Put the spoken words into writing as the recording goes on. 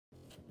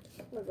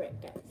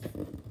Alright guys,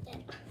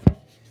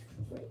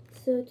 right,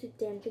 so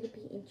today I'm going to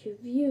be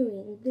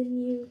interviewing the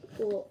new,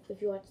 well,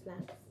 if you watched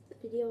last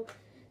video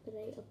that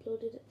I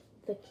uploaded,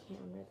 the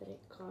camera that I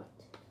got.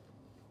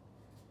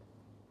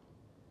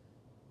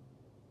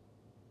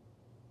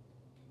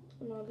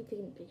 And I'll be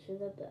taking a picture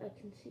that I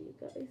can see you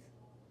guys.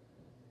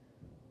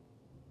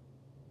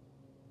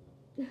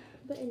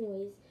 But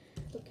anyways,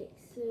 okay,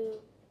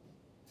 so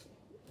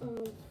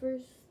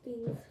first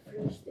things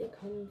first, it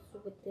comes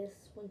with this.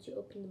 Once you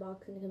open the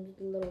box, and it comes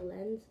with a little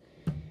lens.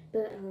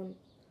 But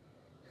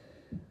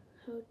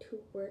how to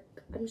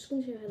work, I'm just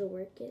going to show you how to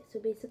work it. So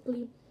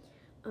basically,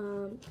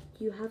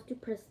 you have to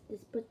press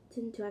this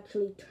button to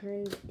actually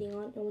turn the thing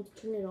on, and once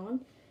you turn it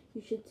on,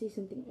 you should see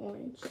something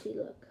orange. See,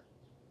 look.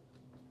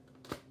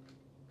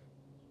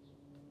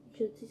 You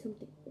should see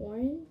something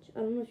orange. I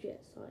don't know if you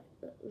guys saw it,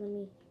 but let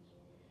me.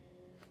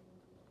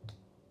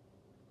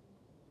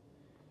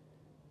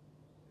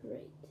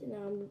 Right, now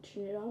I'm going to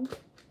turn it on.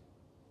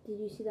 Did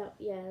you see that?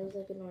 Yeah, it was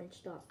like an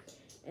orange dot.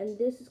 And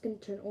this is going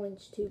to turn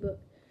orange too,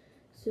 but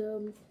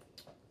so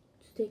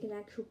to take an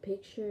actual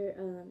picture,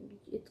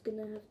 it's going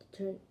to have to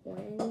turn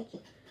orange.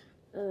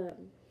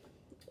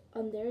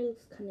 On there it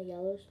looks kind of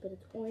yellowish, but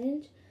it's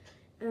orange.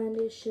 And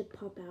it should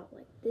pop out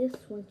like this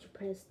once you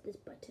press this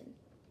button.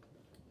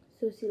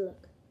 So see,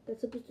 look.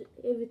 That's supposed to,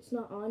 if it's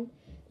not on,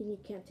 then you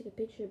can't take a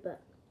picture,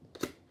 but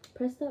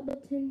press that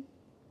button,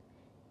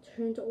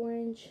 turns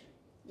orange.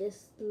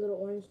 This little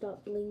orange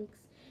dot blinks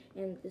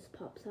and this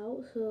pops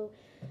out. So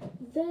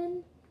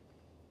then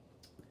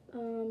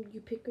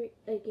you pick it,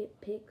 like it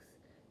picks.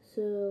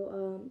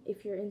 So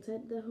if you're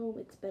inside the home,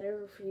 it's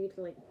better for you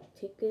to like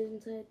take it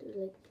inside,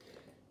 like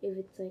if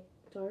it's like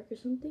dark or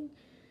something.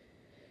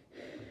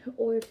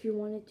 Or if you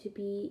want it to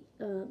be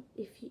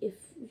if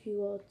you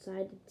go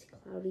outside, it's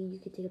cloudy, you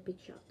could take a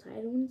picture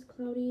outside when it's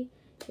cloudy,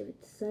 if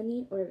it's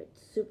sunny, or if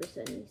it's super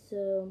sunny.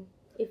 So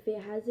if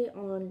it has it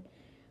on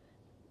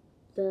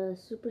the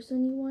super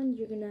sunny one,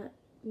 you're gonna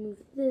move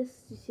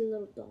this. You see a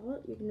little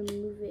dot, you're gonna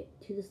move it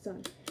to the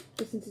sun.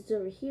 But since it's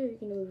over here, you're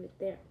gonna move it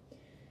there.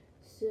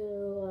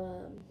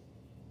 So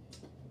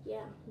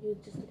yeah, you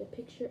just take a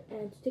picture.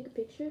 And to take a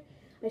picture,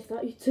 I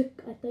thought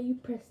you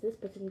pressed this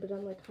button, but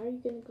I'm like, how are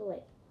you gonna go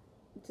like,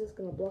 it's just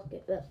gonna block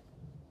it. But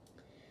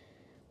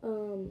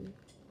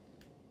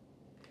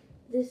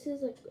this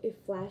is like a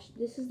flash,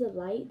 this is the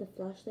light, the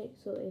flashlight,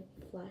 so it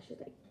flashes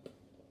like.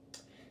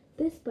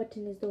 This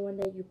button is the one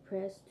that you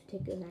press to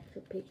take an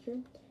actual picture,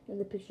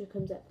 and the picture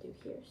comes up through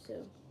here.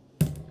 So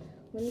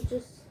let me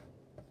just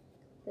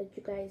let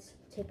you guys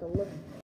take a look.